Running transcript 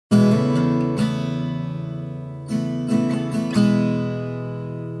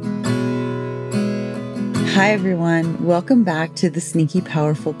Hi, everyone. Welcome back to the Sneaky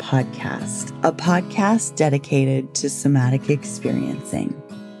Powerful Podcast, a podcast dedicated to somatic experiencing.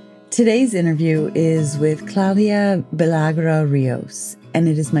 Today's interview is with Claudia Villagra-Rios, and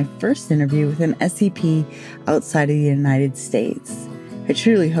it is my first interview with an SCP outside of the United States. I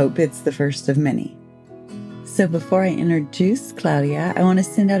truly hope it's the first of many. So before I introduce Claudia, I want to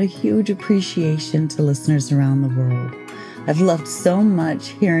send out a huge appreciation to listeners around the world. I've loved so much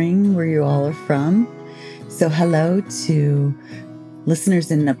hearing where you all are from. So hello to listeners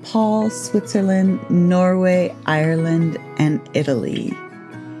in Nepal, Switzerland, Norway, Ireland, and Italy.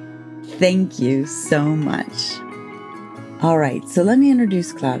 Thank you so much. All right, so let me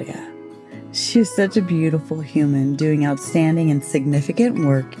introduce Claudia. She's such a beautiful human doing outstanding and significant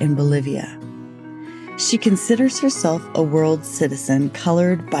work in Bolivia. She considers herself a world citizen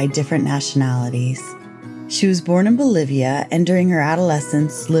colored by different nationalities. She was born in Bolivia and during her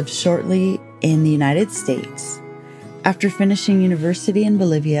adolescence lived shortly in the United States. After finishing university in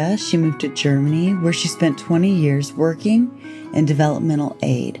Bolivia, she moved to Germany, where she spent 20 years working in developmental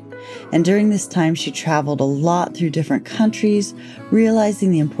aid. And during this time, she traveled a lot through different countries, realizing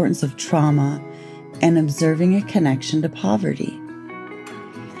the importance of trauma and observing a connection to poverty.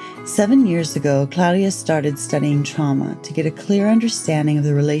 7 years ago, Claudia started studying trauma to get a clear understanding of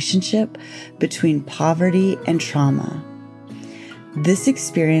the relationship between poverty and trauma. This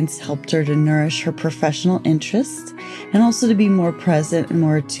experience helped her to nourish her professional interests and also to be more present and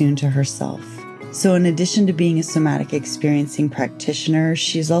more attuned to herself. So in addition to being a somatic experiencing practitioner,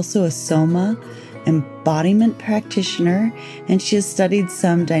 she is also a soma embodiment practitioner, and she has studied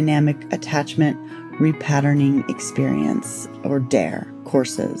some dynamic attachment repatterning experience or DARE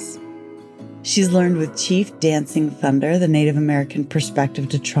courses. She's learned with Chief Dancing Thunder, the Native American perspective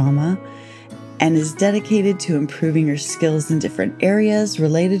to trauma, and is dedicated to improving her skills in different areas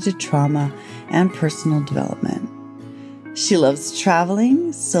related to trauma and personal development. She loves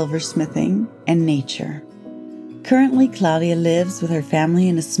traveling, silversmithing, and nature. Currently, Claudia lives with her family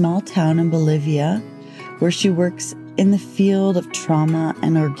in a small town in Bolivia, where she works in the field of trauma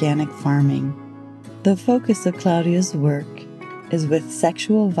and organic farming. The focus of Claudia's work is with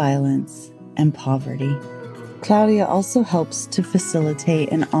sexual violence and poverty. Claudia also helps to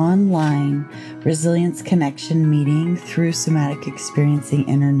facilitate an online resilience connection meeting through Somatic Experiencing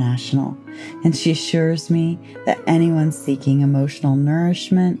International, and she assures me that anyone seeking emotional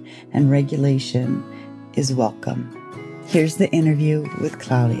nourishment and regulation is welcome. Here's the interview with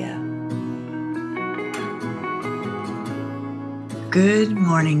Claudia. Good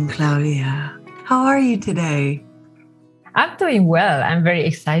morning, Claudia. How are you today? I'm doing well. I'm very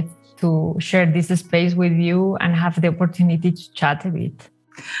excited to share this space with you and have the opportunity to chat a bit.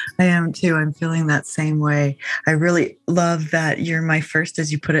 I am too. I'm feeling that same way. I really love that you're my first,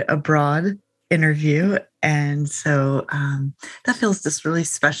 as you put it, abroad interview. And so that feels just really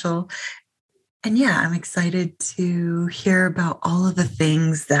special. And yeah, I'm excited to hear about all of the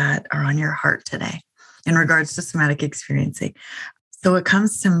things that are on your heart today in regards to somatic experiencing. So what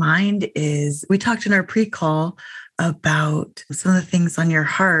comes to mind is we talked in our pre-call about some of the things on your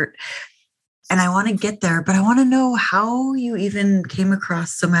heart. And I want to get there, but I want to know how you even came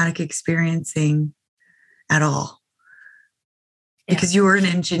across somatic experiencing at all. Because you were an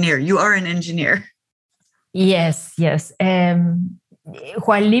engineer. You are an engineer. Yes.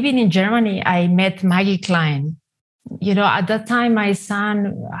 While living in Germany, I met Maggie Klein. You know, at that time, my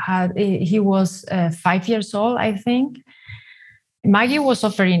son he was 5 years old, I think. Maggie was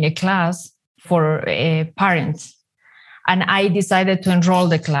offering a class for parents. And I decided to enroll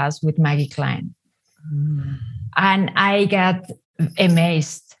the class with Maggie Klein. And I got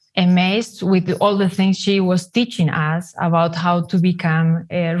amazed with all the things she was teaching us about how to become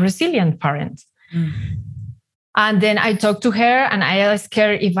a resilient parent. And then I talked to her and I asked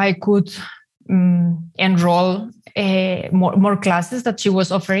her if I could enroll more classes that she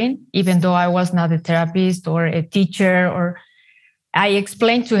was offering, even though I was not a therapist or a teacher. Or I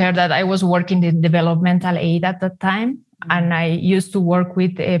explained to her that I was working in developmental aid at that time. And I used to work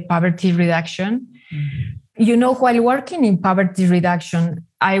with poverty reduction. You know, while working in poverty reduction,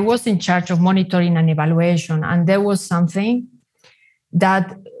 I was in charge of monitoring and evaluation. And there was something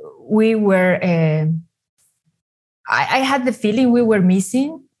that we were, I had the feeling we were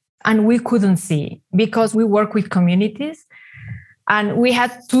missing and we couldn't see because we work with communities. And we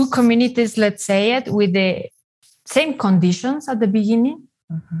had two communities, let's say it, with the same conditions at the beginning.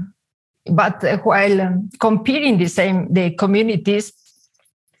 But while comparing the communities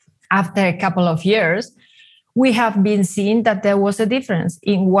after a couple of years, we have been seeing that there was a difference.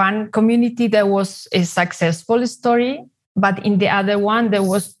 In one community, there was a successful story, but in the other one, there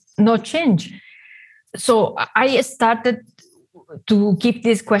was no change. So I started to keep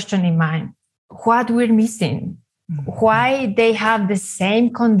this question in mind. What we're missing? Why they have the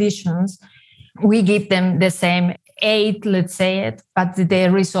same conditions? We give them the same aid, let's say it, but the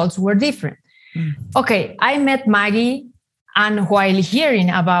results were different. Okay, I met Maggie, and while hearing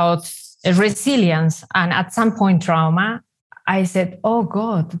about resilience and at some point trauma, I said, oh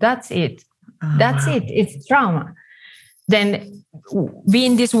God, that's it. That's it. It's trauma. Then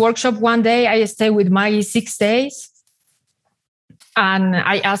being this workshop one day, I stayed with Maggie 6 days. And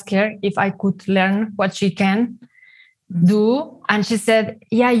I asked her if I could learn what she can do. And she said,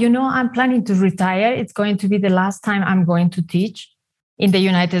 yeah, I'm planning to retire. It's going to be the last time I'm going to teach in the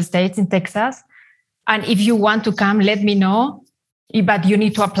United States, in Texas. And if you want to come, let me know, but you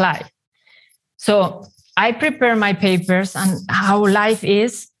need to apply. So I prepare my papers and how life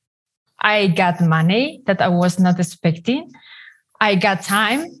is. I got money that I was not expecting. I got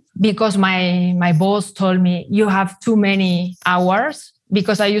time because my boss told me, you have too many hours,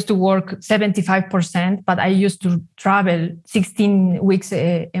 because I used to work 75%, but I used to travel 16 weeks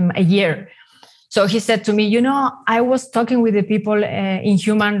a year. So he said to me, I was talking with the people in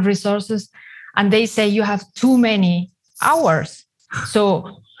human resources, and they say you have too many hours.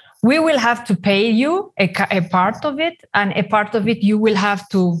 So we will have to pay you a part of it, and a part of it you will have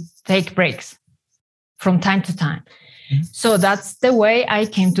to take breaks from time to time. So that's the way I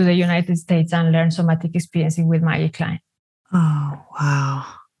came to the United States and learned somatic experiencing with Maggie Klein. Oh, wow.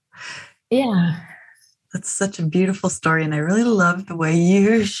 Yeah. That's such a beautiful story. And I really love the way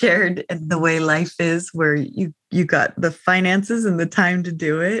you shared and the way life is, where you got the finances and the time to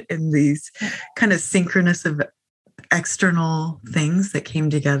do it, and these kind of synchronous of external things that came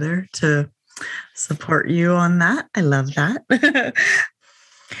together to support you on that. I love that.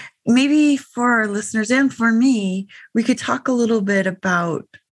 Maybe for our listeners and for me, we could talk a little bit about,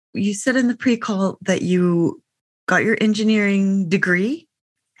 you said in the pre-call that you got your engineering degree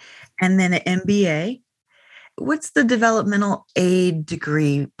and then an MBA. What's the developmental aid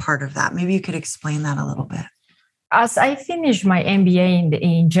degree part of that? Maybe you could explain that a little bit. As I finished my MBA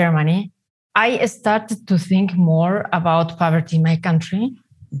in Germany, I started to think more about poverty in my country.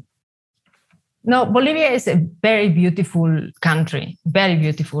 No, Bolivia is a very beautiful country, very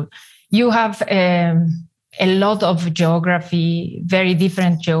beautiful. You have a lot of geography, very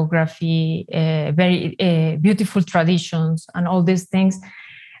different geography, very beautiful traditions and all these things.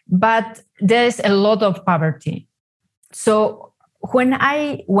 But there's a lot of poverty. So when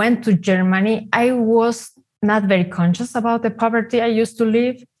I went to Germany, I was not very conscious about the poverty I used to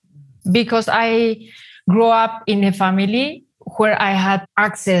live, because I grew up in a family where I had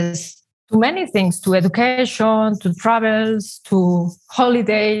access to many things, to education, to travels, to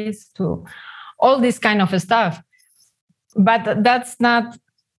holidays, to all this kind of stuff. But that's not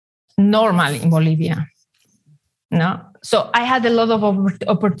normal in Bolivia. No. So I had a lot of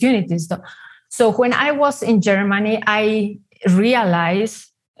opportunities. So when I was in Germany, I realized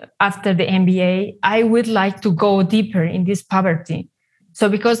after the MBA, I would like to go deeper in this poverty. So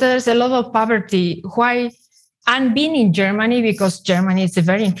because there's a lot of poverty, why? And being in Germany, because Germany is a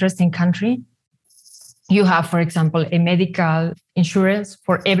very interesting country. You have, for example, a medical insurance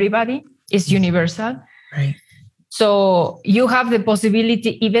for everybody. It's universal. Right. So you have the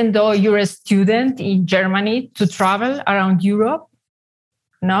possibility, even though you're a student in Germany, to travel around Europe.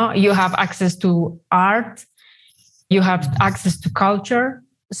 No, you have access to art. You have access to culture.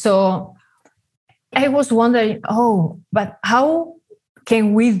 So I was wondering, but how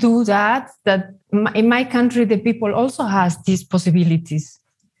can we do that? That in my country, the people also has these possibilities.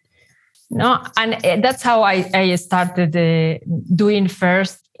 No, and that's how I started doing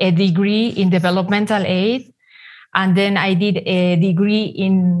first a degree in developmental aid. And then I did a degree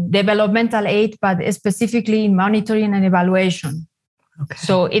in developmental aid, but specifically in monitoring and evaluation. Okay.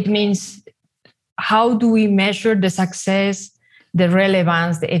 So it means, how do we measure the success, the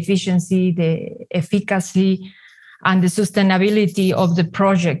relevance, the efficiency, the efficacy, and the sustainability of the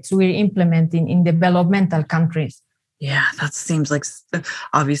projects we're implementing in developmental countries? Yeah, that seems like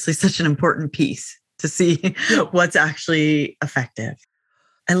obviously such an important piece to see what's actually effective.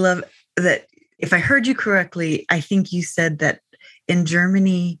 I love that. If I heard you correctly, I think you said that in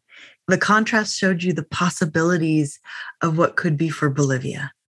Germany, the contrast showed you the possibilities of what could be for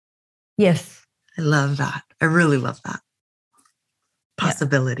Bolivia. Yes. I love that. I really love that.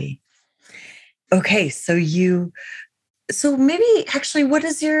 Possibility. Yeah. Okay. So maybe actually, what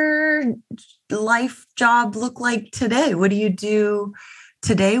does your life job look like today? What do you do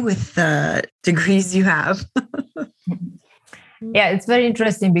today with the degrees you have? Yeah, it's very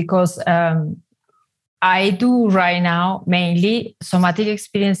interesting because I do right now mainly somatic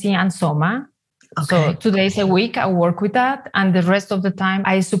experiencing and soma. Okay. So 2 days a week, I work with that. And the rest of the time,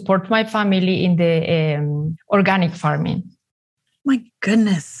 I support my family in the organic farming. My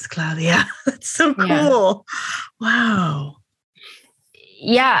goodness, Claudia. That's so cool. Yeah. Wow.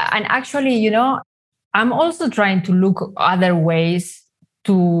 Yeah. And actually, I'm also trying to look other ways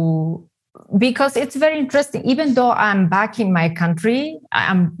because it's very interesting. Even though I'm back in my country,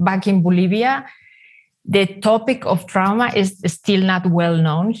 I'm back in Bolivia, the topic of trauma is still not well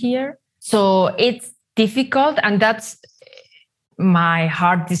known here. So it's difficult. And that's my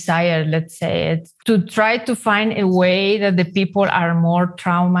heart desire, let's say it, to try to find a way that the people are more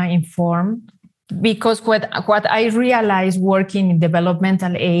trauma informed. Because what I realized working in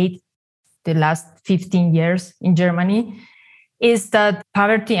developmental aid the last 15 years in Germany is that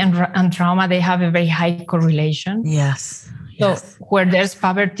poverty and trauma, they have a very high correlation. Yes. So where there's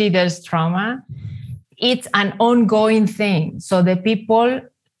poverty, there's trauma. It's an ongoing thing. So the people,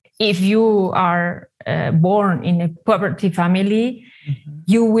 if you are born in a poverty family,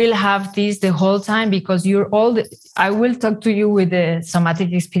 you will have this the whole time because I will talk to you with the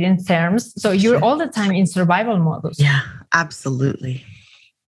somatic experience terms. So you're all the time in survival modus. Yeah, absolutely.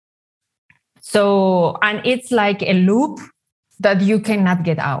 So, and it's like a loop that you cannot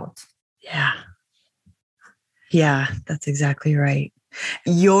get out. Yeah. Yeah, that's exactly right.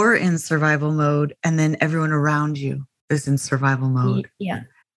 You're in survival mode, and then everyone around you is in survival mode. Yeah.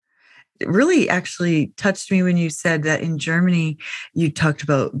 It really actually touched me when you said that in Germany, you talked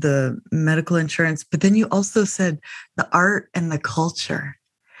about the medical insurance, but then you also said the art and the culture.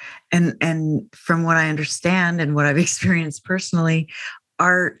 And from what I understand and what I've experienced personally,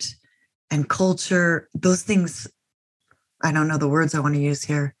 art and culture, those things, I don't know the words I want to use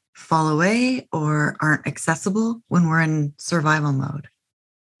here, fall away or aren't accessible when we're in survival mode.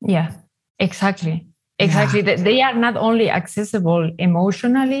 Yeah, exactly. Exactly. Yeah. They are not only accessible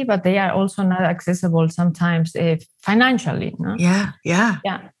emotionally, but they are also not accessible sometimes financially. No? Yeah.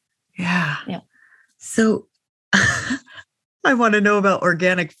 So I want to know about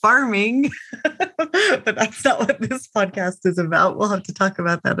organic farming, but that's not what this podcast is about. We'll have to talk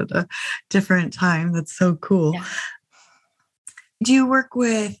about that at a different time. That's so cool. Yeah. Do you work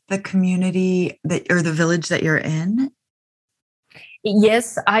with the community or the village that you're in?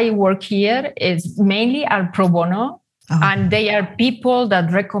 Yes, I work here. It's mainly are pro bono, and they are people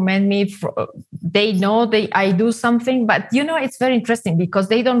that recommend me. They know I do something, but it's very interesting because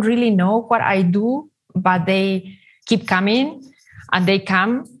they don't really know what I do, but they keep coming, and they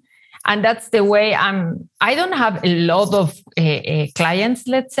come, and that's the way I don't have a lot of clients,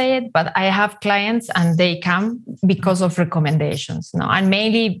 let's say it, but I have clients, and they come because of recommendations. No, and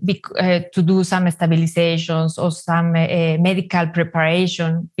mainly to do some stabilizations or some medical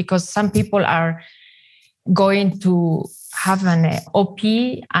preparation, because some people are going to have an OP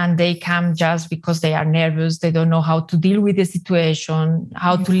and they come just because they are nervous. They don't know how to deal with the situation,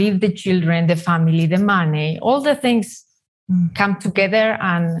 how to leave the children, the family, the money, all the things come together,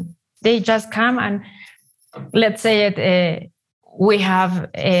 and they just come, and let's say it, we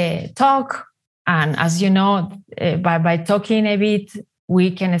have a talk. And as you know, by talking a bit, we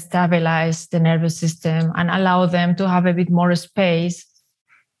can stabilize the nervous system and allow them to have a bit more space.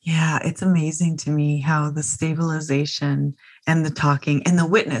 Yeah, it's amazing to me how the stabilization and the talking and the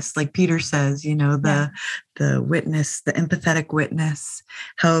witness, like Peter says, the witness, the empathetic witness,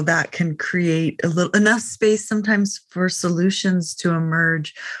 how that can create enough space sometimes for solutions to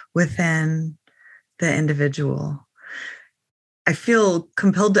emerge within the individual. I feel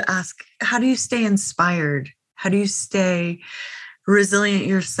compelled to ask, how do you stay inspired? How do you stay resilient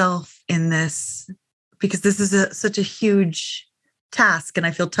yourself in this? Because this is such a huge task, and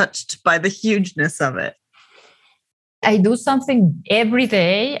I feel touched by the hugeness of it. I do something every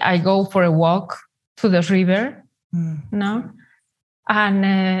day. I go for a walk to the river, and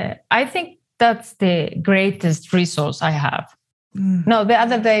I think that's the greatest resource I have. No, the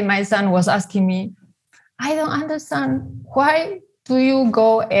other day my son was asking me, I don't understand, why do you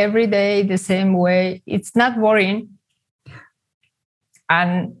go every day the same way? It's not boring.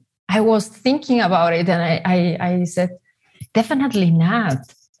 And I was thinking about it, and I said, definitely not.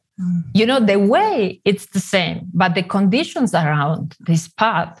 The way it's the same, but the conditions around this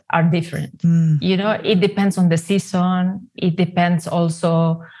path are different. It depends on the season. It depends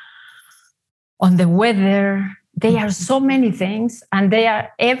also on the weather. There are so many things, and they are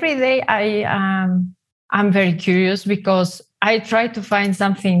every day. I'm very curious because I try to find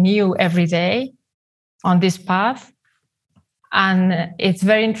something new every day on this path, and it's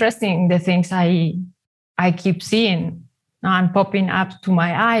very interesting the things I keep seeing and popping up to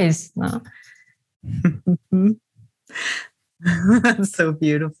my eyes. No? That's so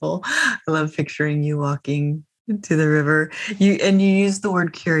beautiful. I love picturing you walking to the river. You use the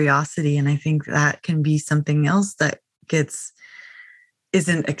word curiosity, and I think that can be something else that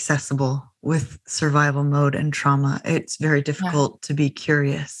isn't accessible with survival mode and trauma. It's very difficult to be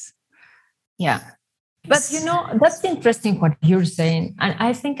curious. Yeah. But that's interesting what you're saying. And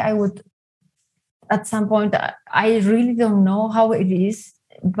I think I would, at some point, I really don't know how it is,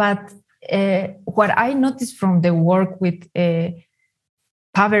 but what I noticed from the work with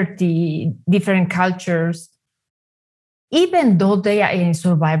poverty, different cultures, even though they are in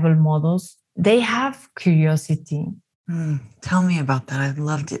survival models, they have curiosity. Tell me about that. I'd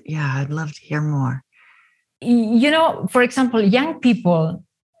love to hear more. For example, young people,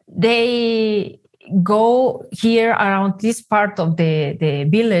 they go here around this part of the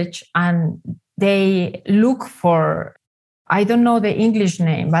village and they look for, I don't know the English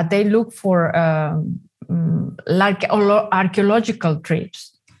name, but they look for like archaeological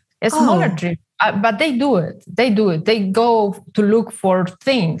trips, a smaller trip, but they do it. They go to look for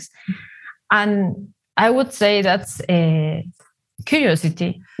things. And I would say that's a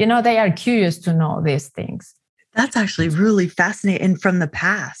curiosity. They are curious to know these things. That's actually really fascinating. And from the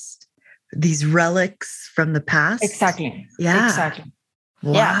past, these relics from the past. Exactly. Yeah. Exactly.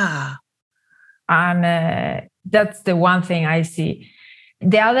 Wow. Yeah. And that's the one thing I see.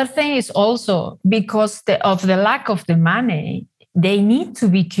 The other thing is also because of the lack of the money, they need to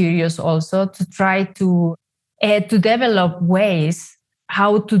be curious also to try to develop ways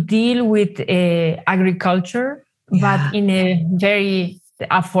how to deal with agriculture, but in a very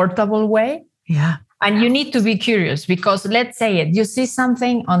affordable way. Yeah. And you need to be curious because let's say it, you see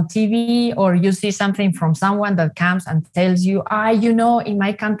something on TV or you see something from someone that comes and tells you, in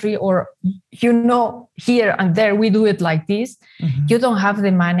my country or, here and there, we do it like this. Mm-hmm. You don't have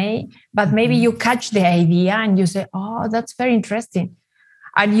the money, but maybe you catch the idea and you say, oh, that's very interesting.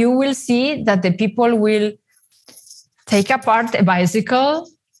 And you will see that the people will take apart a bicycle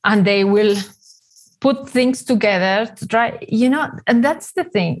and they will put things together to try, and that's the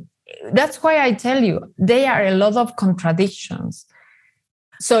thing. That's why I tell you, there are a lot of contradictions.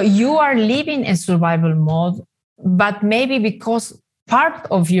 So you are living in survival mode, but maybe because part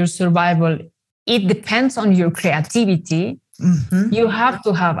of your survival, it depends on your creativity, you have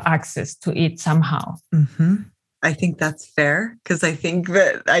to have access to it somehow. I think that's fair because I think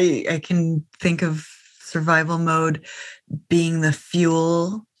that I can think of survival mode being the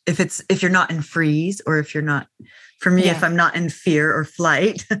fuel. If you're not in freeze or if you're not, for me, if I'm not in fear or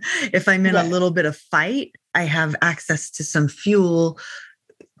flight, if I'm in a little bit of fight, I have access to some fuel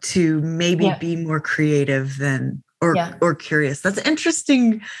to maybe be more creative or curious. That's an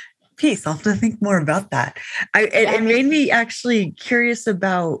interesting piece. I'll have to think more about that. It made me actually curious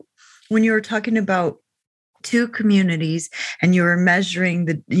about when you were talking about two communities and you were measuring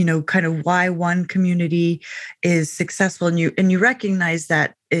the, kind of why one community is successful and you recognize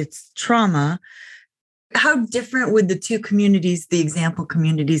that it's trauma. How different would the two communities, the example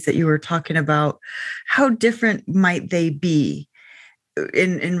communities that you were talking about, how different might they be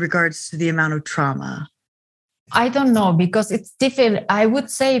in regards to the amount of trauma? I don't know, because it's difficult. I would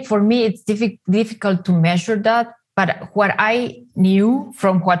say for me, it's difficult to measure that. But what I knew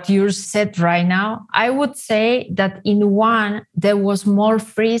from what you said right now, I would say that in one, there was more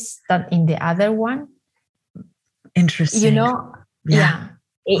freeze than in the other one. Interesting. Yeah.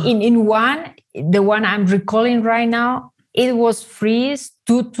 In one, the one I'm recalling right now, it was freeze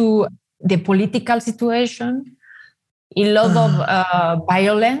due to the political situation, a lot of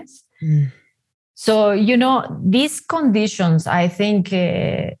violence. So, these conditions, I think,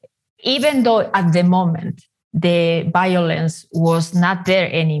 even though at the moment the violence was not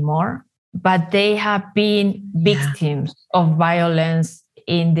there anymore, but they have been victims of violence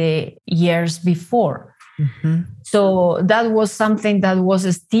in the years before. So that was something that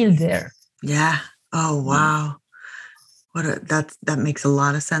was still there. Yeah. Oh, wow. That makes a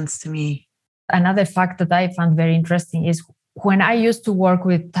lot of sense to me. Another fact that I found very interesting is when I used to work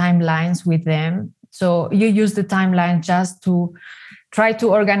with timelines with them. So you use the timeline just to try to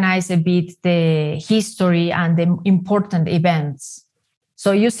organize a bit the history and the important events.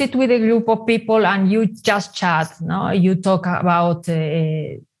 So you sit with a group of people and you just chat. You talk about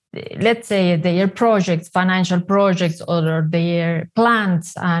let's say their projects, financial projects, or their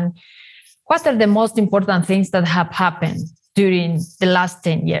plans, and what are the most important things that have happened during the last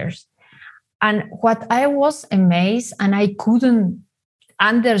 10 years. And what I was amazed and I couldn't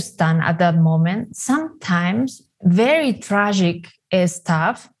understand at that moment, sometimes very tragic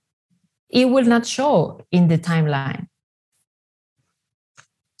stuff, it will not show in the timeline.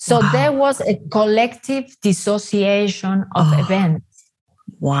 So there was a collective dissociation of events.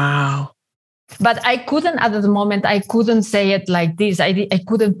 Wow. But I couldn't, at the moment, I couldn't say it like this. I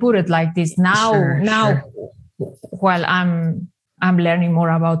couldn't put it like this. Now, while I'm learning more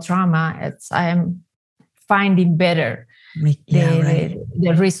about trauma, I am finding better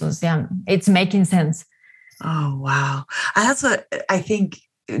the reasons. Yeah, it's making sense. Oh, wow. And that's what I think,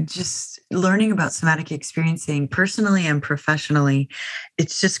 just learning about somatic experiencing personally and professionally,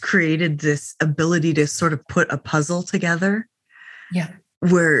 it's just created this ability to sort of put a puzzle together. Yeah.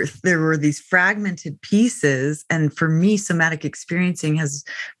 Where there were these fragmented pieces. And for me, somatic experiencing has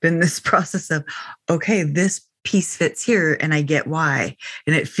been this process of, okay, this piece fits here and I get why.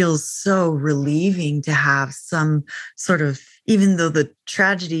 And it feels so relieving to have some sort of, even though the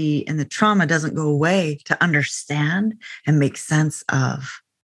tragedy and the trauma doesn't go away, to understand and make sense of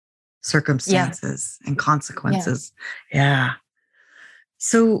circumstances and consequences. Yeah.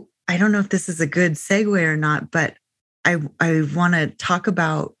 So I don't know if this is a good segue or not, but I want to talk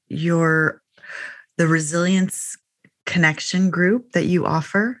about the resilience connection group that you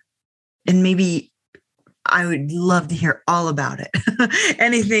offer. And maybe I would love to hear all about it.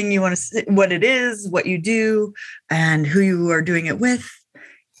 Anything you want to say, what it is, what you do, and who you are doing it with.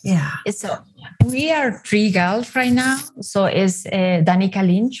 Yeah. So we are 3 gals right now. So it's Danica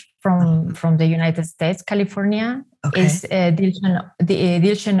Lynch from the United States, California. Okay. Is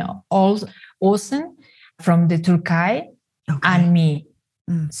Dilshan Olsen from the Turkey, and me.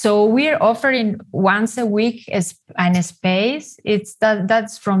 So we're offering once a week an space.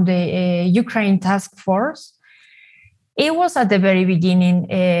 That's from the Ukraine Task Force. It was at the very beginning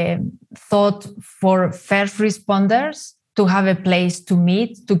thought for first responders to have a place to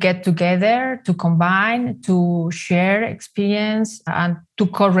meet, to get together, to combine, to share experience, and to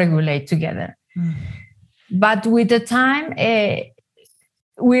co-regulate together. But with the time,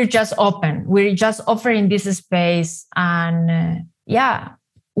 we're just open. We're just offering this space. And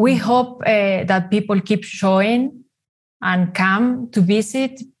we hope that people keep showing and come to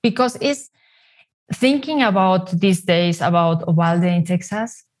visit, because it's thinking about these days about Uvalde in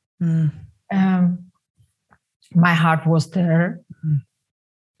Texas. My heart was there.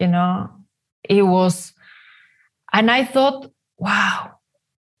 It was, and I thought, wow,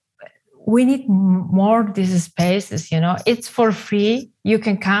 we need more these spaces. It's for free. You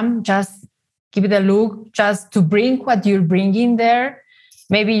can come, just give it a look, just to bring what you're bringing there.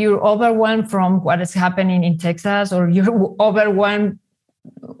 Maybe you're overwhelmed from what is happening in Texas, or you're overwhelmed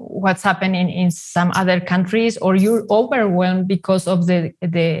what's happening in some other countries, or you're overwhelmed because of the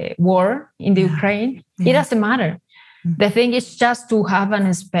war in the Ukraine. It doesn't matter. The thing is just to have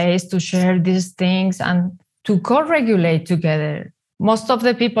a space to share these things and to co-regulate together. Most of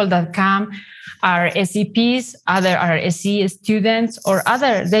the people that come are SEPs, other are SE students, or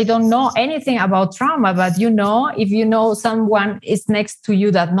they don't know anything about trauma. But if you know someone is next to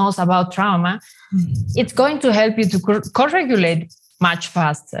you that knows about trauma, it's going to help you to co-regulate much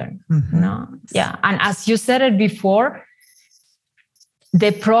faster. Yeah. And as you said it before,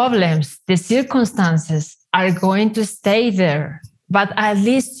 the problems, the circumstances are going to stay there. But at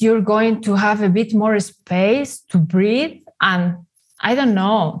least you're going to have a bit more space to breathe and, I don't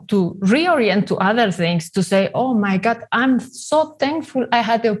know, to reorient to other things, to say, oh my God, I'm so thankful I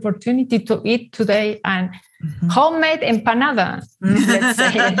had the opportunity to eat today and homemade empanada, let's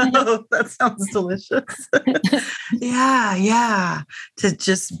say. Oh, that sounds delicious. Yeah. To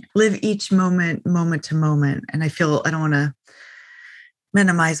just live each moment to moment. And I don't want to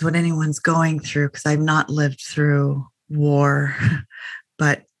minimize what anyone's going through, because I've not lived through war,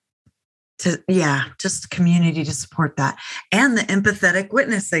 but just community to support that. And the empathetic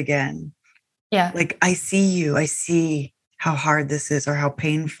witness again. Yeah. Like, I see how hard this is or how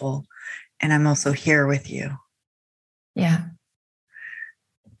painful. And I'm also here with you. Yeah.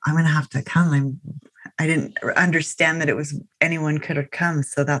 I'm going to have to come. I didn't understand that it was anyone could have come.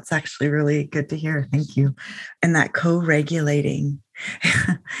 So that's actually really good to hear. Thank you. And that co-regulating,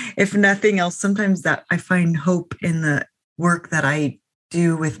 if nothing else, sometimes that I find hope in the work that I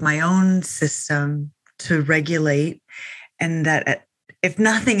do with my own system to regulate, and that if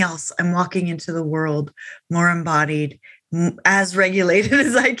nothing else, I'm walking into the world more embodied, as regulated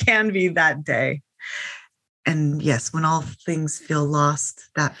as I can be that day. And yes, when all things feel lost,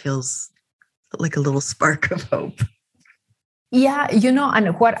 that feels like a little spark of hope. Yeah,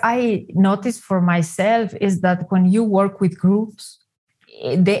 and what I noticed for myself is that when you work with groups,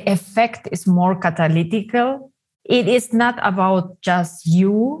 the effect is more catalytical. It is not about just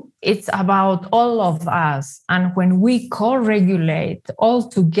you, it's about all of us. And when we co-regulate all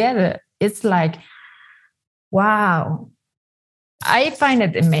together, it's like, wow, I find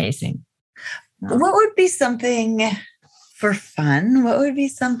it amazing. No? What would be something for fun? What would be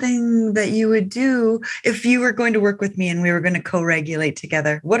something that you would do if you were going to work with me and we were going to co-regulate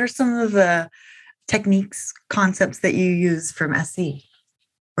together? What are some of the techniques, concepts that you use from SE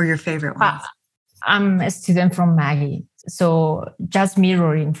or your favorite ones? I'm a student from Maggie. So just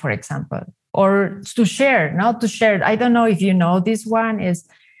mirroring, for example, or to share, not to share. I don't know if you know this one is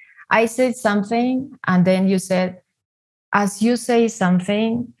I said something and then you said, as you say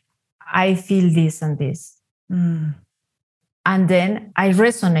something, I feel this and this. Mm. And then I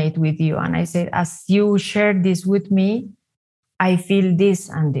resonate with you. And I said, as you share this with me, I feel this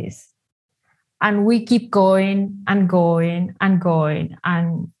and this. And we keep going and going and going.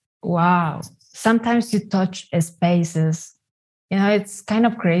 And wow, sometimes you touch spaces. You know, it's kind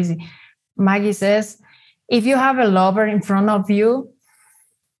of crazy. Maggie says, if you have a lover in front of you,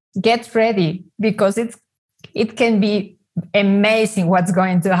 get ready because it can be amazing what's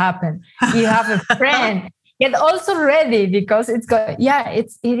going to happen. You have a friend, get also ready because it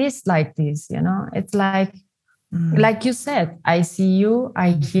is like this, you know. It's like you said, I see you,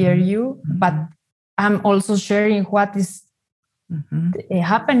 I hear you, but I'm also sharing what is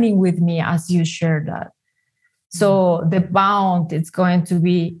happening with me as you share that. So the bound, it's going to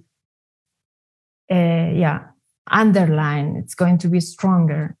be underlined. It's going to be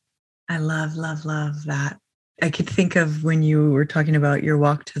stronger. I love that. I could think of when you were talking about your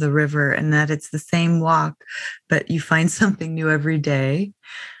walk to the river and that it's the same walk, but you find something new every day.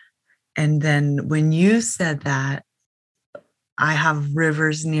 And then when you said that, I have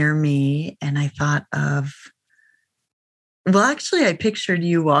rivers near me, and I thought of, well, actually, I pictured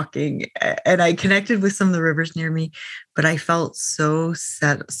you walking and I connected with some of the rivers near me, but I felt so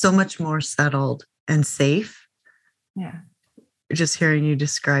much more settled and safe. Yeah. Just hearing you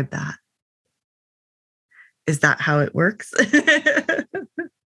describe that. Is that how it works?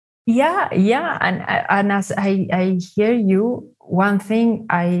 Yeah. And as I hear you, one thing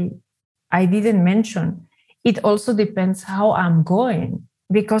I didn't mention, it also depends how I'm going.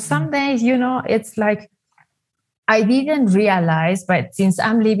 Because some days, you know, it's like I didn't realize, but since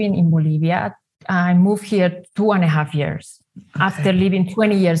I'm living in Bolivia, I moved here 2.5 years after living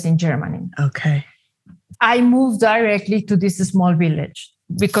 20 years in Germany. Okay. I moved directly to this small village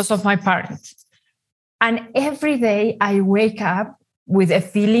because of my parents. And every day I wake up with a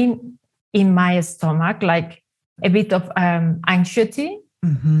feeling in my stomach, like a bit of anxiety.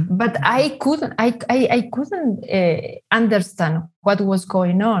 Mm-hmm. But I couldn't understand what was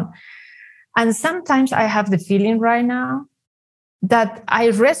going on. And sometimes I have the feeling right now that I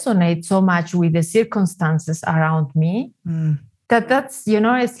resonate so much with the circumstances around me that's, you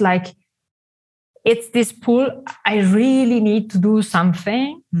know, it's like, it's this pull. I really need to do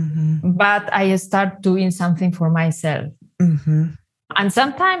something, but I start doing something for myself. Mm-hmm. And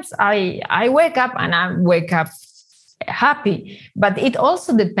sometimes I wake up and I wake up happy, but it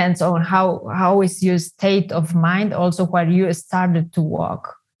also depends on how is your state of mind, also where you started to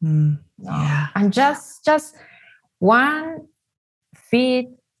walk. Yeah. And just one feet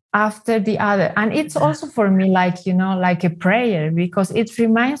after the other. And it's also for me like, you know, like a prayer, because it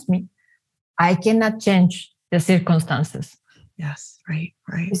reminds me I cannot change the circumstances. Yes, right.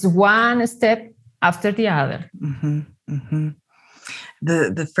 It's one step after the other. Mm-hmm, mm-hmm.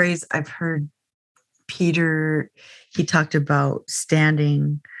 The phrase I've heard Peter, he talked about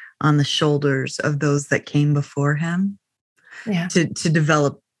standing on the shoulders of those that came before him to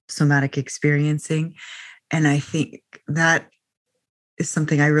develop somatic experiencing. And I think that is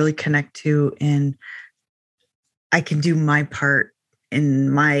something I really connect to, and I can do my part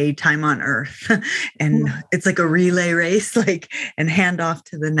in my time on earth. And it's like a relay race, and hand off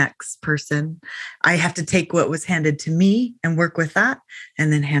to the next person. I have to take what was handed to me and work with that,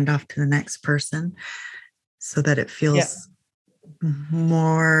 and then hand off to the next person so that it feels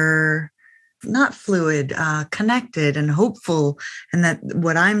more, not fluid, connected and hopeful. And that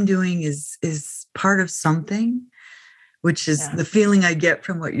what I'm doing is part of something, which is the feeling I get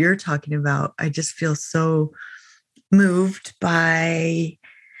from what you're talking about. I just feel so moved by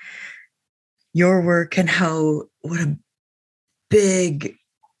your work and what a big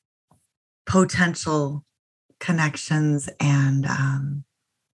potential connections and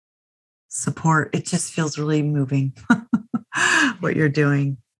support. It just feels really moving what you're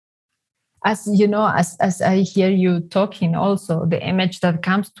doing. As you know, as I hear you talking, also the image that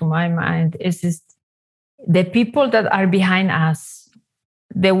comes to my mind is the people that are behind us,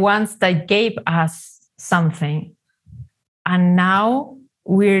 the ones that gave us something. And now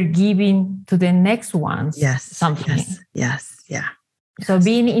we're giving to the next ones something. Yes. Yeah. So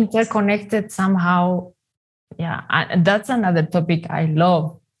being interconnected somehow Yeah. And that's another topic I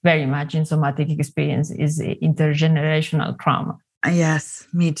love very much in somatic experience is intergenerational trauma. Yes,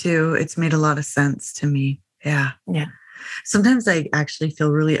 me too. It's made a lot of sense to me. Yeah. Yeah. Sometimes I actually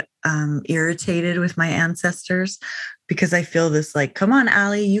feel really irritated with my ancestors because I feel this like, come on,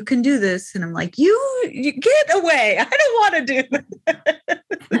 Allie, you can do this. And I'm like, you get away. I don't want to do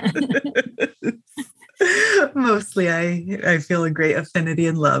this. Mostly I feel a great affinity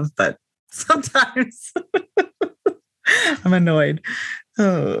and love, but sometimes I'm annoyed.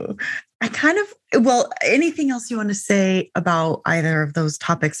 Oh, anything else you want to say about either of those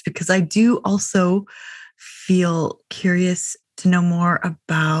topics? Because I do also feel curious to know more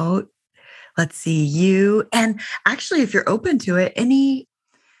about, let's see, you. And actually, if you're open to it, any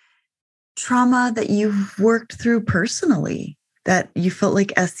trauma that you've worked through personally that you felt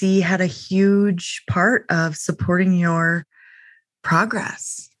like SE had a huge part of supporting your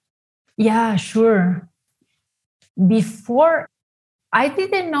progress. Yeah, sure. Before, I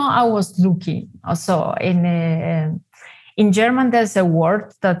didn't know I was looking. Also, in German, there's a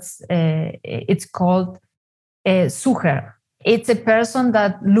word that's it's called Sucher. It's a person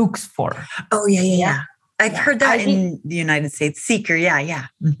that looks for. Oh, yeah. I've heard that in the United States. Seeker, yeah.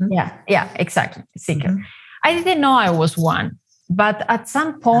 Mm-hmm. Yeah, exactly. Seeker. Mm-hmm. I didn't know I was one. But at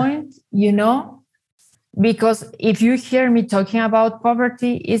some point, because if you hear me talking about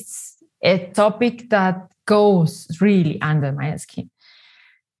poverty, it's a topic that goes really under my skin.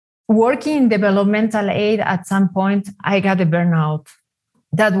 Working in developmental aid, at some point, I got a burnout.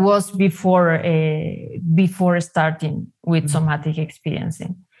 That was before starting with somatic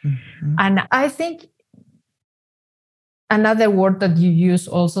experiencing. Mm-hmm. And I think another word that you use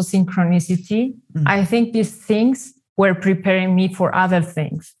also, synchronicity. Mm-hmm. I think these things were preparing me for other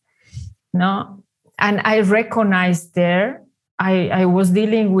things. No? And I recognized there, I was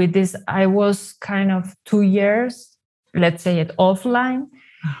dealing with this. I was kind of 2 years, let's say it offline.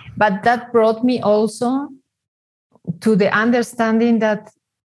 But that brought me also to the understanding that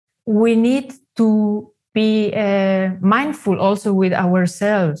we need to be mindful also with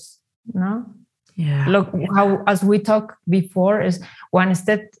ourselves, no? Yeah. Look, how, as we talked before, is one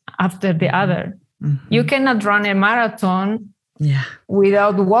step after the other. Mm-hmm. You cannot run a marathon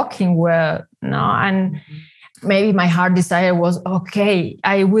without walking well, no? And maybe my heart desire was, okay,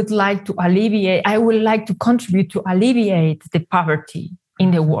 I would like to contribute to alleviate the poverty in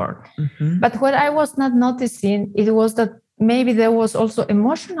the world. Mm-hmm. But what I was not noticing, it was that maybe there was also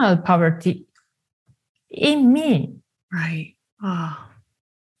emotional poverty in me. Right. Oh.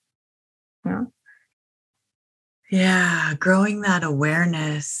 Yeah. Growing that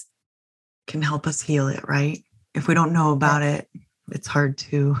awareness can help us heal it, right? If we don't know about it, it's hard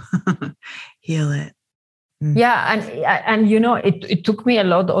to heal it. Mm. Yeah. And it took me a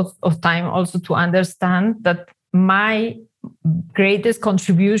lot of time also to understand that my greatest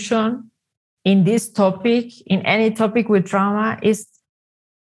contribution in this topic, in any topic with trauma, is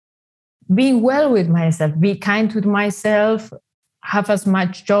being well with myself, be kind with myself, have as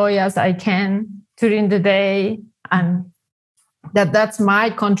much joy as I can during the day. And that's my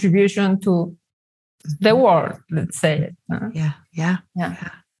contribution to the world, let's say. Yeah.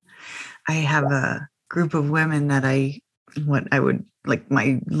 I have a group of women that what I would like,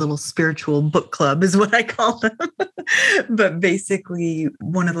 my little spiritual book club is what I call them. But basically,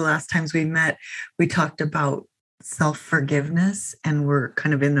 one of the last times we met, we talked about self-forgiveness, and we're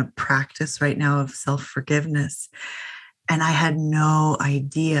kind of in a practice right now of self-forgiveness. And I had no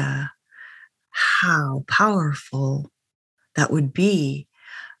idea how powerful that would be.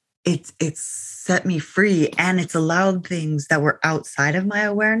 It's set me free, and it's allowed things that were outside of my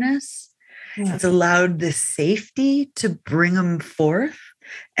awareness. Yeah. It's allowed this safety to bring them forth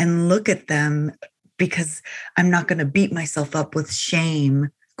and look at them, because I'm not going to beat myself up with shame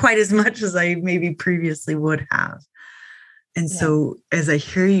quite as much as I maybe previously would have. And so as I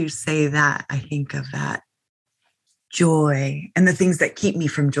hear you say that, I think of that joy and the things that keep me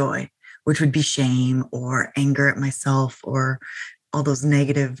from joy, which would be shame or anger at myself or all those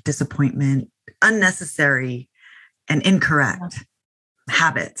negative, disappointment, unnecessary and incorrect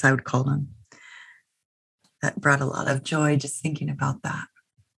habits, I would call them. That brought a lot of joy just thinking about that.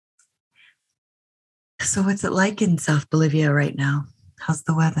 So what's it like in South Bolivia right now? How's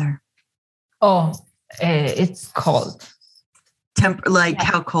the weather? Oh, it's cold.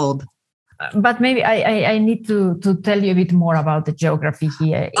 How cold? But maybe I need to tell you a bit more about the geography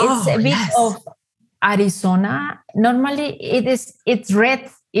here. It's a bit of Arizona. Normally it's red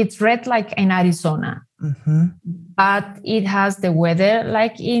like in Arizona. Mm-hmm. But it has the weather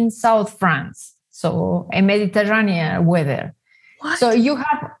like in South France. So a Mediterranean weather. What? So you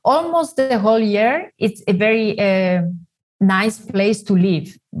have almost the whole year. It's a very nice place to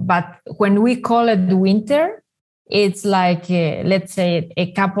live. But when we call it winter, it's like, let's say,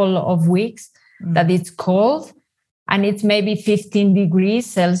 a couple of weeks that it's cold, and it's maybe 15 degrees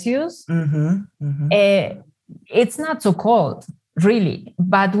Celsius. It's not so cold, really,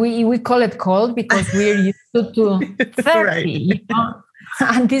 but we call it cold because we're used to 30, Right. you know?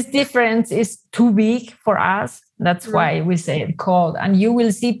 And this difference is too big for us. That's why we say it cold. And you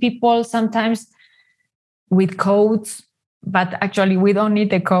will see people sometimes with coats, but actually we don't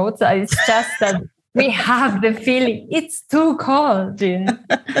need the coats. It's just that we have the feeling it's too cold. You know?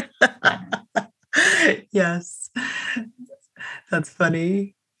 Yes, that's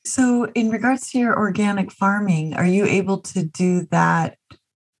funny. So in regards to your organic farming, are you able to do that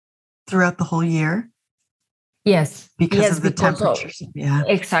throughout the whole year? Yes. Because of the temperatures. Yeah.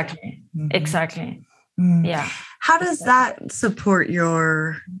 Exactly. Exactly. Yeah. How does that support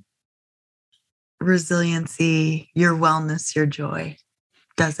your resiliency, your wellness, your joy?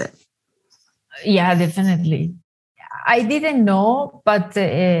 Does it? Yeah, definitely. I didn't know, but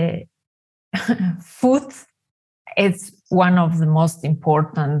food is one of the most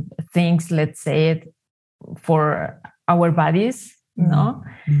important things, let's say it, for our bodies, you know,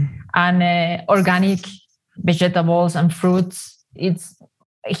 and organic vegetables and fruits. It's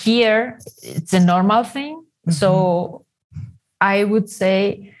a normal thing. So I would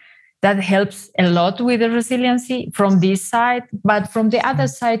say that helps a lot with the resiliency from this side, but from the other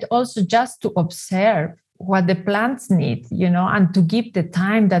side, also just to observe what the plants need, you know, and to give the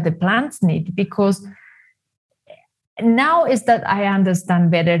time that the plants need, because now is that I understand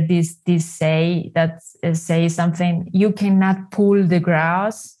better this say that say something, you cannot pull the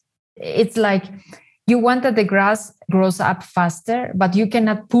grass. It's like you want that the grass grows up faster, but you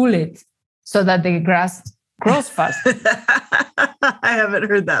cannot pull it so that the grass grows faster. I haven't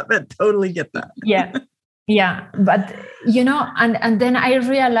heard that, but totally get that. Yeah. But, you know, and then I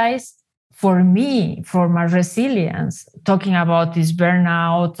realized for me, for my resilience, talking about this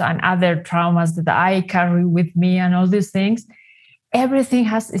burnout and other traumas that I carry with me and all these things, everything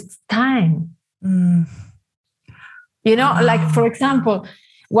has its time. You know, like, for example,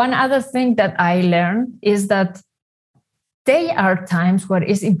 one other thing that I learned is that there are times where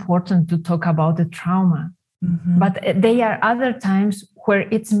it's important to talk about the trauma, but there are other times where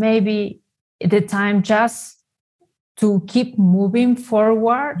it's maybe the time just to keep moving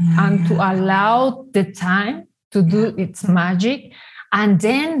forward and to allow the time to do its magic, and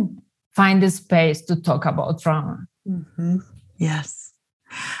then find the space to talk about trauma. Yes.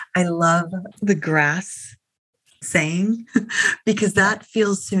 I love the grass saying, because that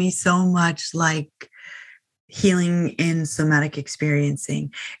feels to me so much like healing in somatic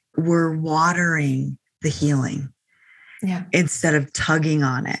experiencing. We're watering the healing. Instead of tugging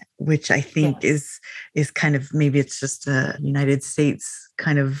on it, which I think is kind of, maybe it's just a United States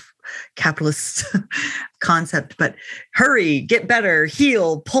kind of capitalist concept, but hurry, get better,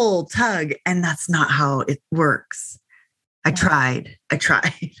 heal, pull, tug. And that's not how it works. I tried,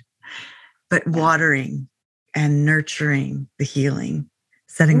 but watering and nurturing the healing,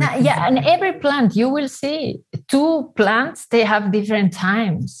 setting. And every plant, you will see 2 plants, they have different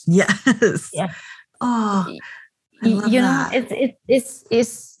times. Yes. Yeah. Oh, you know,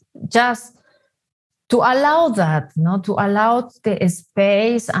 it's just to allow that, to allow the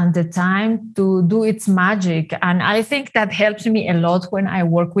space and the time to do its magic. And I think that helps me a lot when I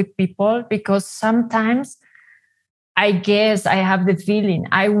work with people, because sometimes I guess I have the feeling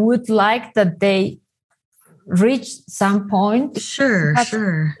I would like that they reach some point. Sure.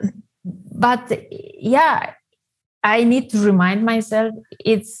 But yeah, I need to remind myself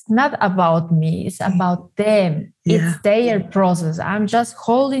it's not about me, it's about them. It's their process. I'm just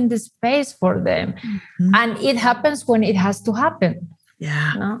holding the space for them. And it happens when it has to happen.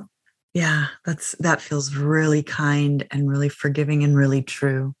 Yeah. No? Yeah, that feels really kind and really forgiving and really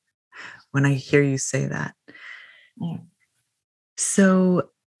true when I hear you say that.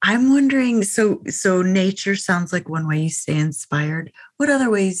 So I'm wondering, so nature sounds like one way you stay inspired. What other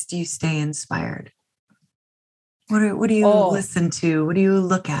ways do you stay inspired? What do you listen to? What do you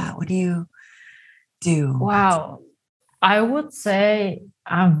look at? What do you do? Wow. I would say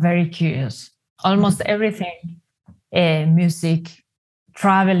I'm very curious. Almost everything. Music,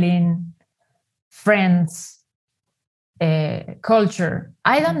 traveling, friends, culture.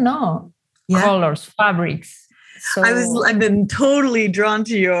 I don't know. Colors, fabrics. So I've been totally drawn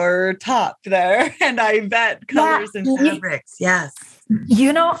to your top there, and I bet colors and fabrics. Yes.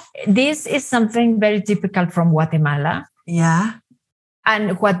 You know, this is something very typical from Guatemala.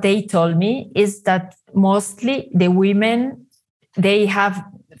 And what they told me is that mostly the women they have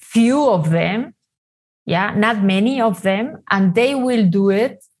few of them, not many of them, and they will do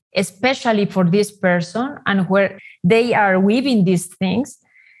it especially for this person. And where they are weaving these things,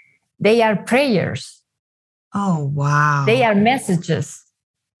 they are prayers. Oh, wow. They are messages,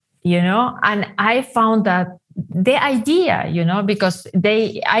 and I found that the idea, because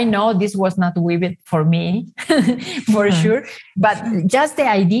I know this was not weaved for me for sure, but just the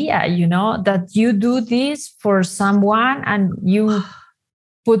idea, that you do this for someone and you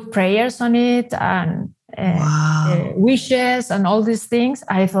put prayers on it and wishes and all these things.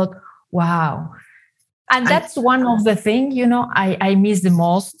 I thought, wow. And that's one of the things, I miss the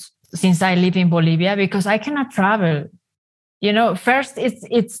most since I live in Bolivia, because I cannot travel. First,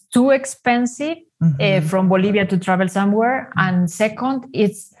 it's too expensive from Bolivia to travel somewhere. And second,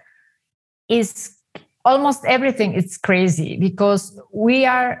 it's almost everything. It's crazy because we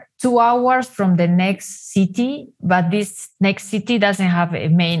are 2 hours from the next city, but this next city doesn't have a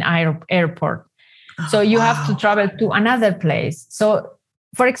main airport. So you have to travel to another place. So,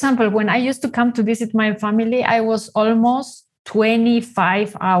 for example, when I used to come to visit my family, I was almost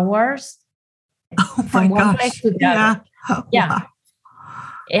 25 hours from one place to the other. Yeah.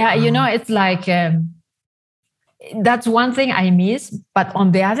 It's like, that's one thing I miss. But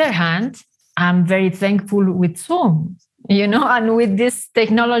on the other hand, I'm very thankful with Zoom, and with these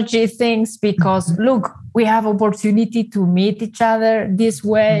technology things, because look, we have opportunity to meet each other this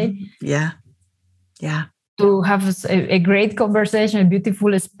way. Yeah. To have a great conversation, a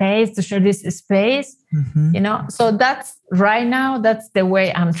beautiful space, to share this space, So that's right now, that's the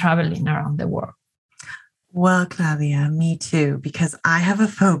way I'm traveling around the world. Well, Claudia, me too, because I have a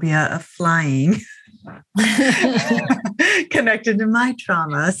phobia of flying connected to my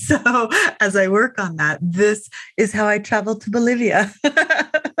trauma. So as I work on that, this is how I travel to Bolivia.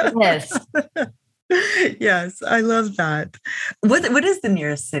 Yes. Yes, I love that. What is the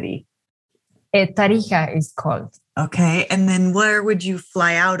nearest city? Tarija is called. Okay. And then where would you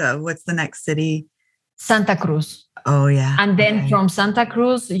fly out of? What's the next city? Santa Cruz. Oh, yeah. And then from Santa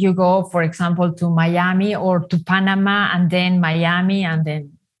Cruz, you go, for example, to Miami or to Panama, and then Miami, and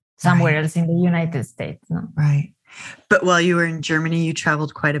then somewhere else in the United States. No? Right. But while you were in Germany, you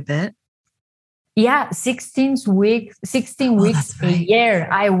traveled quite a bit? Yeah, 16 weeks a year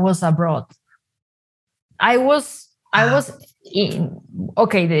I was abroad. I was in,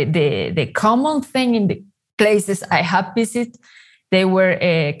 the common thing in the places I have visited, they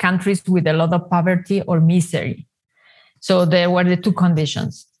were countries with a lot of poverty or misery. So there were the two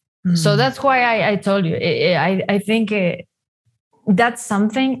conditions. So that's why I told you, I think that's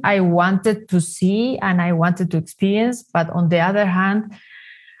something I wanted to see and I wanted to experience. But on the other hand,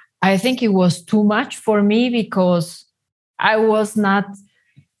 I think it was too much for me because I was not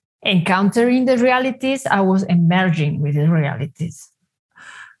encountering the realities. I was emerging with the realities.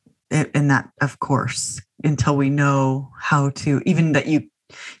 And that, of course, until we know how to, even that you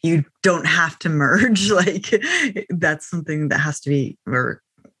don't have to merge, like that's something that has to be or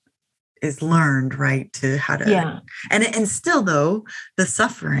is learned, right? To how to, and still though, the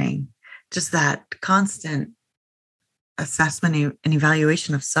suffering, just that constant assessment and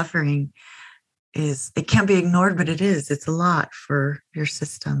evaluation of suffering it can't be ignored, but it's a lot for your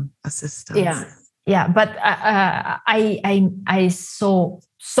system, a system. Yeah. But I saw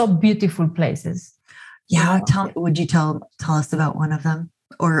so beautiful places. Yeah. Would you tell us about one of them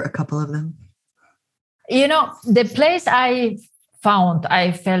or a couple of them? The place I found,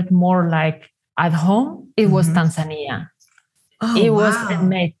 I felt more like at home. It was Tanzania. Oh, it was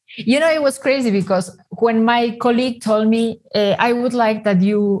amazing. It was crazy because when my colleague told me, I would like that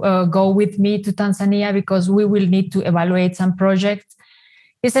you go with me to Tanzania because we will need to evaluate some projects.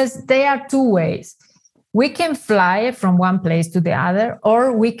 He says, there are two ways. We can fly from one place to the other,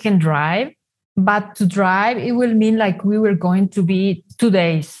 or we can drive. But to drive, it will mean like we were going to be 2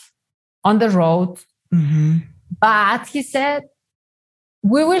 days on the road. Mm-hmm. But he said,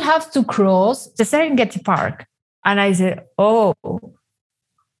 we will have to cross the Serengeti Park. And I said, oh,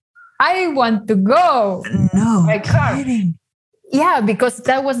 I want to go. No kidding. Yeah, because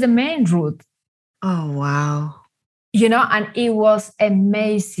that was the main route. Oh, wow. And it was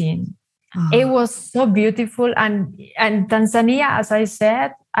amazing. Oh. It was so beautiful. And Tanzania, as I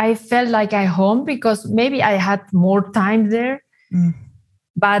said, I felt like I home because maybe I had more time there.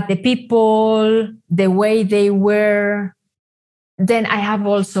 But the people, the way they were. Then I have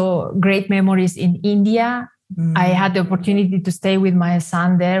also great memories in India. I had the opportunity to stay with my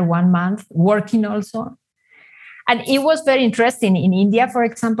son there 1 month, working also. And it was very interesting in India, for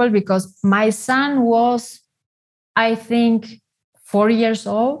example, because my son was, I think, 4 years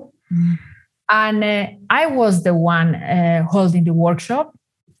old. And I was the one holding the workshop.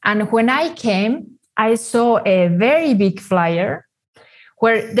 And when I came, I saw a very big flyer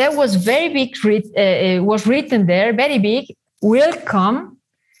where there was very big, was written there, very big, welcome,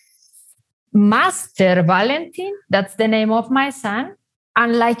 Master Valentin, that's the name of my son.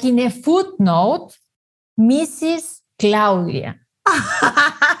 And like in a footnote, Mrs. Claudia.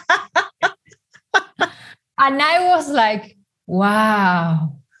 And I was like,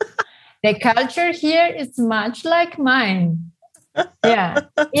 wow, the culture here is much like mine. Yeah,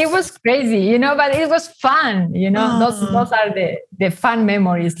 it was crazy, but it was fun, those are the fun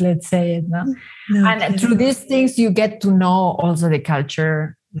memories, let's say it. No, and kidding. Through these things, you get to know also the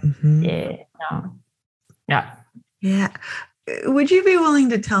culture. Mm-hmm. Yeah. Would you be willing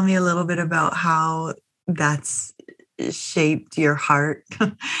to tell me a little bit about how that's shaped your heart,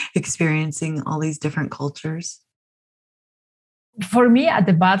 experiencing all these different cultures? For me, at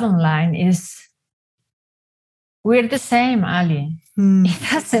the bottom line is we're the same, Ali. It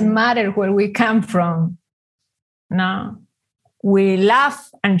doesn't matter where we come from. No, we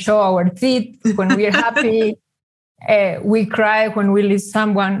laugh and show our teeth when we're happy. We cry when we lose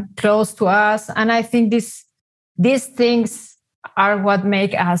someone close to us. And I think these things are what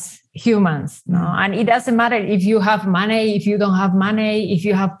make us humans. No? And it doesn't matter if you have money, if you don't have money, if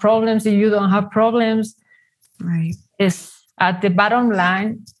you have problems, if you don't have problems. Right. It's at the bottom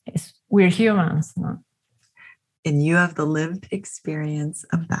line, we're humans. No? And you have the lived experience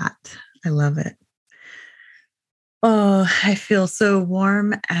of that. I love it. Oh, I feel so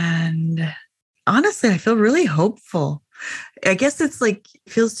warm, and honestly, I feel really hopeful. I guess it's like,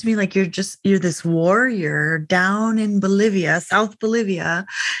 feels to me like you're this warrior down in Bolivia, South Bolivia,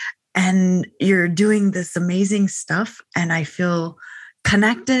 and you're doing this amazing stuff. And I feel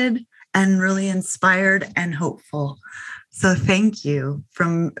connected and really inspired and hopeful. So thank you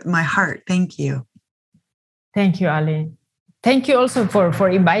from my heart. Thank you. Thank you, Ali. Thank you also for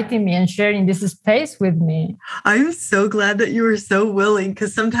inviting me and sharing this space with me. I'm so glad that you were so willing,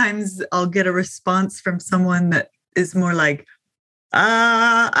 because sometimes I'll get a response from someone that is more like,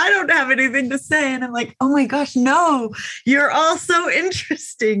 I don't have anything to say. And I'm like, oh my gosh, no, you're all so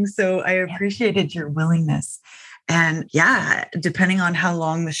interesting. So I appreciated your willingness. And yeah, depending on how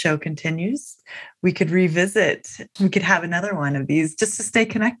long the show continues, we could revisit. We could have another one of these just to stay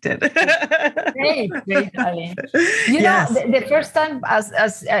connected. Great, Ali. Know, the first time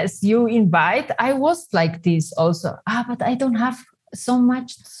as you invite, I was like this also. But I don't have so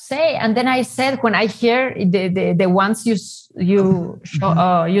much to say. And then I said, when I hear the ones you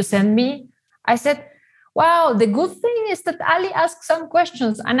send me, I said, wow, the good thing is that Ali asked some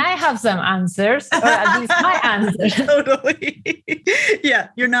questions and I have some answers, or at least my answers. Totally. Yeah,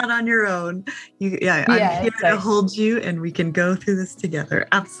 you're not on your own. I'm here to hold you, and we can go through this together.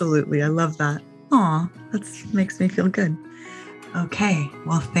 Absolutely. I love that. Aw, that makes me feel good. Okay,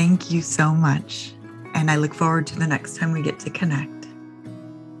 well, thank you so much. And I look forward to the next time we get to connect.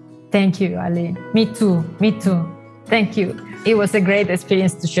 Thank you, Ali. Me too. Thank you. It was a great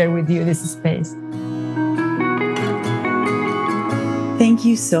experience to share with you this space. Thank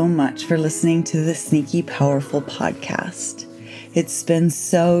you so much for listening to the Sneaky Powerful podcast. It's been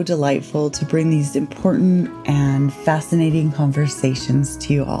so delightful to bring these important and fascinating conversations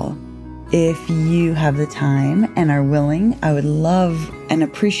to you all. If you have the time and are willing, I would love and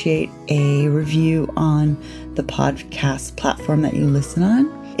appreciate a review on the podcast platform that you listen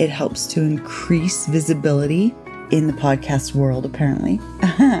on. It helps to increase visibility in the podcast world, apparently.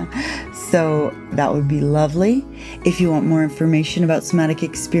 So that would be lovely. If you want more information about somatic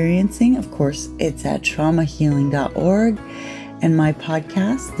experiencing, of course, it's at traumahealing.org. And my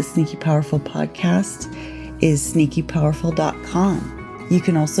podcast, the Sneaky Powerful Podcast, is sneakypowerful.com. You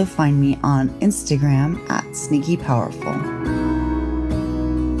can also find me on Instagram at sneakypowerful.